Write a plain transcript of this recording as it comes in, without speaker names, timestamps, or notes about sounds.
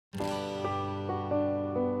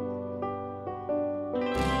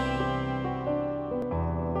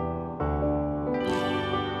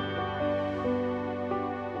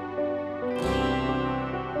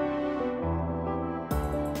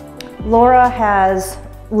Laura has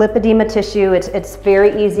lipedema tissue. It's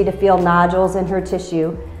very easy to feel nodules in her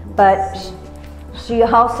tissue, but she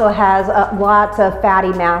also has lots of fatty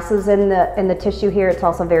masses in the tissue here. It's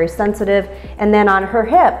also very sensitive. And then on her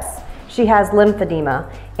hips, she has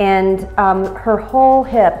lymphedema, and her whole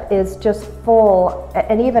hip is just full,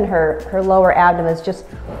 and even her lower abdomen is just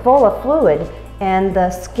full of fluid, and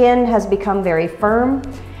the skin has become very firm.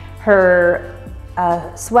 Her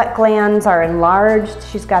sweat glands are enlarged.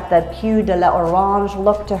 She's got the Peau de l'orange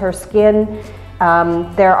look to her skin.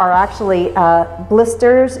 There are actually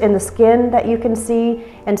blisters in the skin that you can see,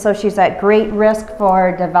 and so she's at great risk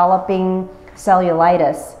for developing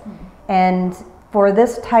cellulitis. And for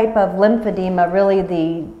this type of lymphedema, really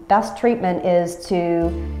the best treatment is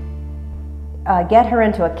to get her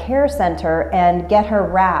into a care center and get her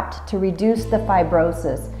wrapped to reduce the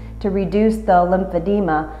fibrosis, to reduce the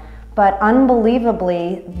lymphedema. But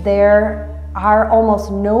unbelievably, there are almost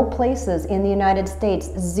no places in the United States,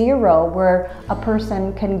 zero, where a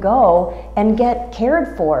person can go and get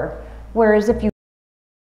cared for. Whereas if you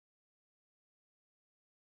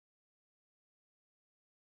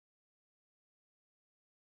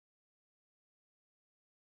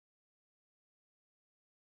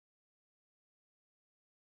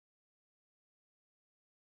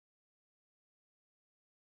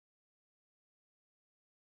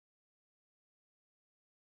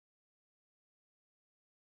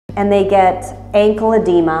and they get ankle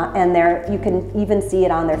edema, and you can even see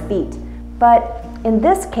it on their feet. But in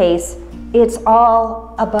this case, it's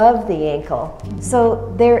all above the ankle.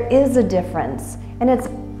 So there is a difference, and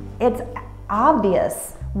it's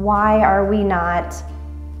obvious. Why are we not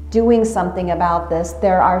doing something about this?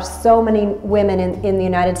 There are so many women in the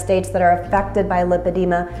United States that are affected by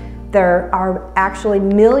lipedema. There are actually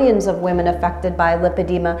millions of women affected by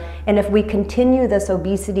lipedema, and if we continue this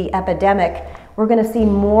obesity epidemic, we're going to see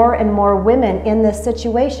more and more women in this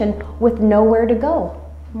situation with nowhere to go.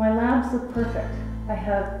 My labs look perfect. I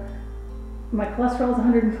have, my cholesterol is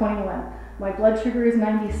 121. My blood sugar is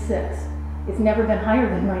 96. It's never been higher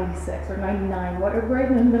than 96 or 99, right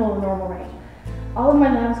in the middle of the normal range. All of my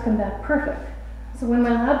labs come back perfect. So when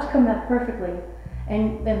my labs come back perfectly,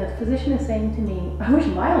 and then the physician is saying to me, I wish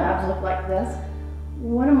my labs looked like this,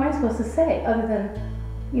 what am I supposed to say other than,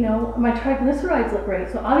 you know, my triglycerides look great,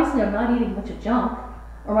 so obviously I'm not eating a bunch of junk,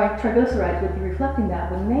 or my triglycerides would be reflecting that,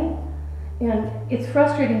 wouldn't they? And it's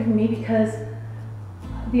frustrating for me because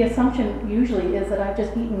the assumption usually is that I've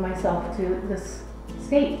just eaten myself to this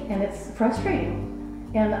state, and it's frustrating.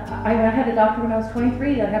 And I had a doctor when I was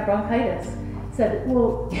 23 that had bronchitis, said,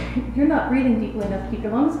 well, you're not breathing deeply enough to keep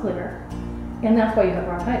your lungs clear, and that's why you have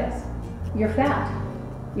bronchitis. You're fat.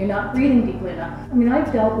 You're not breathing deeply enough. I mean,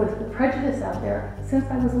 I've dealt with the prejudice out there since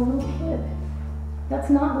I was a little kid. That's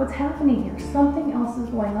not what's happening here. Something else is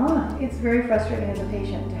going on. It's very frustrating as a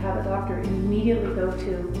patient to have a doctor immediately go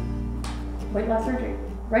to weight loss surgery.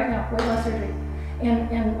 Right now, weight loss surgery. And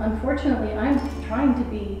unfortunately, I'm trying to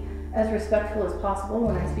be as respectful as possible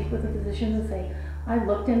when I speak with the physicians and say, I've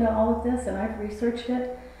looked into all of this and I've researched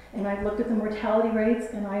it, and I've looked at the mortality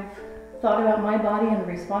rates, and I've thought about my body and the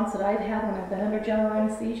response that I've had when I've been under general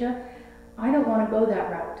anesthesia. I don't want to go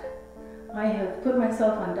that route. I have put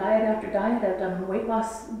myself on diet after diet. I've done weight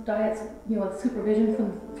loss diets, you know, with supervision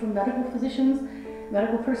from medical physicians,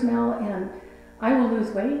 medical personnel, and I will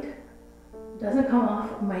lose weight. It doesn't come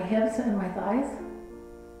off my hips and my thighs.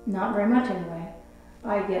 Not very much anyway.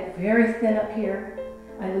 I get very thin up here.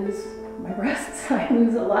 I lose my breasts. I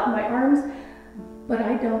lose a lot in my arms, but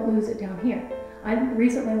I don't lose it down here. I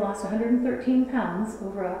recently lost 113 pounds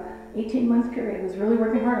over a 18-month period. I was really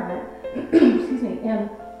working hard on it. Excuse me. And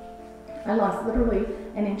I lost literally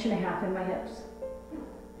 1.5 inches in my hips.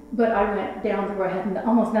 But I went down to where I had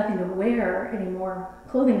almost nothing to wear anymore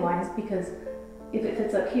clothing-wise, because if it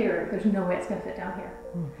fits up here, there's no way it's going to fit down here.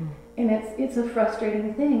 Mm-hmm. And it's a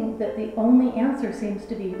frustrating thing that the only answer seems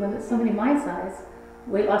to be, when it's somebody my size,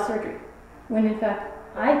 weight loss surgery. When in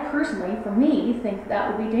fact, I personally, for me, think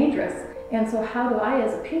that would be dangerous. And so how do I,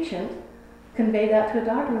 as a patient, convey that to a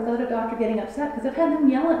doctor without a doctor getting upset? Because I've had them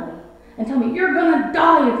yell at me and tell me, you're gonna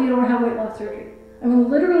die if you don't have weight loss surgery. I mean,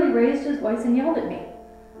 literally raised his voice and yelled at me.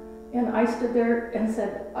 And I stood there and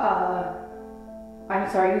said, I'm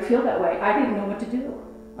sorry you feel that way. I didn't know what to do.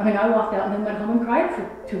 I mean, I walked out and then went home and cried for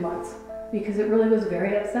 2 months because it really was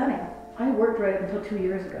very upsetting. I worked right up until 2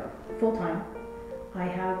 years ago, full time. I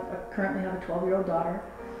currently have a 12-year-old daughter.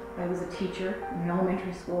 I was a teacher in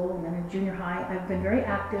elementary school and then in junior high. I've been very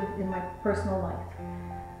active in my personal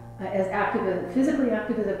life. As active, physically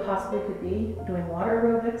active as I possibly could be, doing water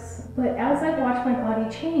aerobics. But as I've watched my body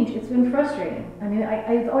change, it's been frustrating. I mean,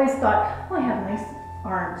 I've always thought, oh, I have nice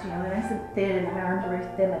arms, you know, they're nice and thin, my arms are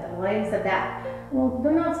very thin, the legs said that. Well,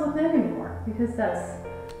 they're not so thin anymore because that's,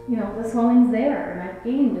 you know, the swelling's there and I've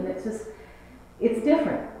gained, and it's just, it's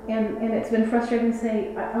different. And it's been frustrating to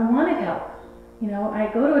say, I want to help. You know,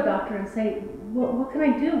 I go to a doctor and say, what can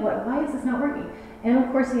I do? Why is this not working? And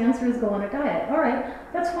of course the answer is go on a diet. All right,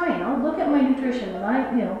 that's fine. I'll look at my nutrition, and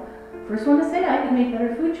I, you know, first one to say I can make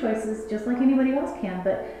better food choices just like anybody else can,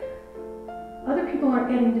 but other people aren't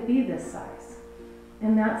getting to be this size.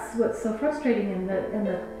 And that's what's so frustrating in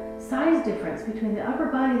the size difference between the upper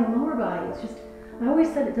body and the lower body. It's just, I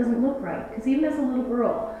always said it doesn't look right, because even as a little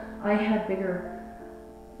girl, I had bigger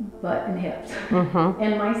butt and hips.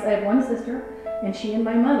 And I have one sister, and she and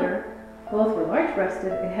my mother both were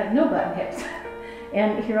large-breasted and had no butt and hips.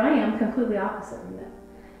 And here I am, completely opposite from them.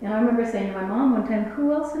 And I remember saying to my mom one time,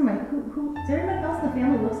 who else in my, is there anybody else in the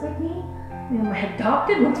family who looks like me? Am I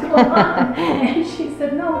adopted? What's going on? And she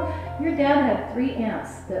said, no, your dad had 3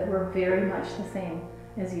 aunts that were very much the same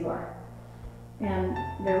as you are. And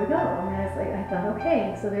there we go. I mean, I thought,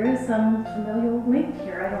 okay, so there is some familial link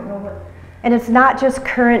here. I don't know what. And it's not just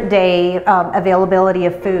current day availability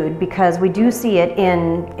of food, because we do see it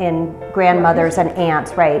in grandmothers and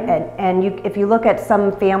aunts, right? And if you look at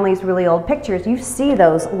some families' really old pictures, you see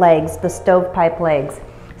those legs, the stovepipe legs.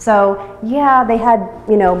 So yeah, they had,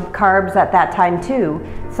 you know, carbs at that time too.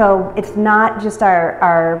 So it's not just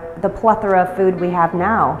the plethora of food we have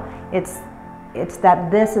now. It's that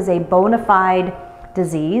this is a bona fide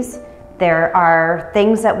disease. There are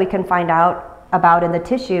things that we can find out about in the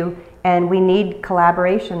tissue, and we need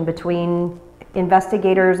collaboration between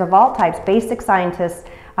investigators of all types, basic scientists,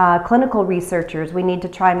 clinical researchers. We need to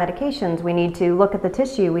try medications. We need to look at the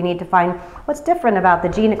tissue. We need to find what's different about the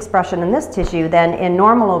gene expression in this tissue than in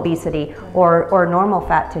normal obesity or normal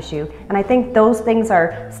fat tissue. And I think those things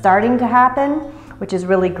are starting to happen, which is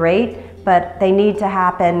really great, but they need to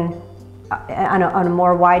happen on a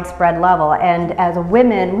more widespread level. And as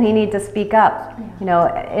women, we need to speak up. You know,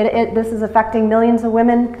 this is affecting millions of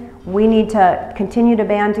women. We need to continue to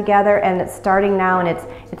band together, and it's starting now, and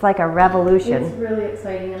it's like a revolution. It's really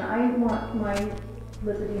exciting, and I want my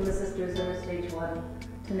lipedema sisters that are stage 1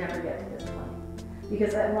 to never get to this point.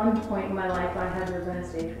 Because at one point in my life, I had to have been a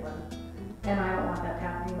stage 1, and I don't want that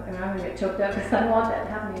happening. I mean, I'm gonna get choked up because I don't want that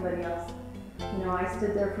to happen to anybody else. You know, I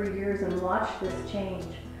stood there for years and watched this change,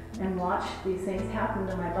 and watched these things happen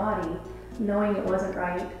to my body, knowing it wasn't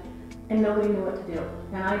right. And nobody knew what to do,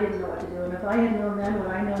 and I didn't know what to do. And if I had known then what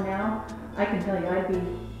I know now, I can tell you I'd be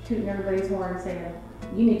tooting everybody's horn saying,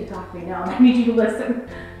 you need to talk to me now, and I need you to listen,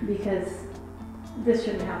 because this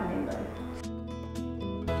shouldn't happen to anybody.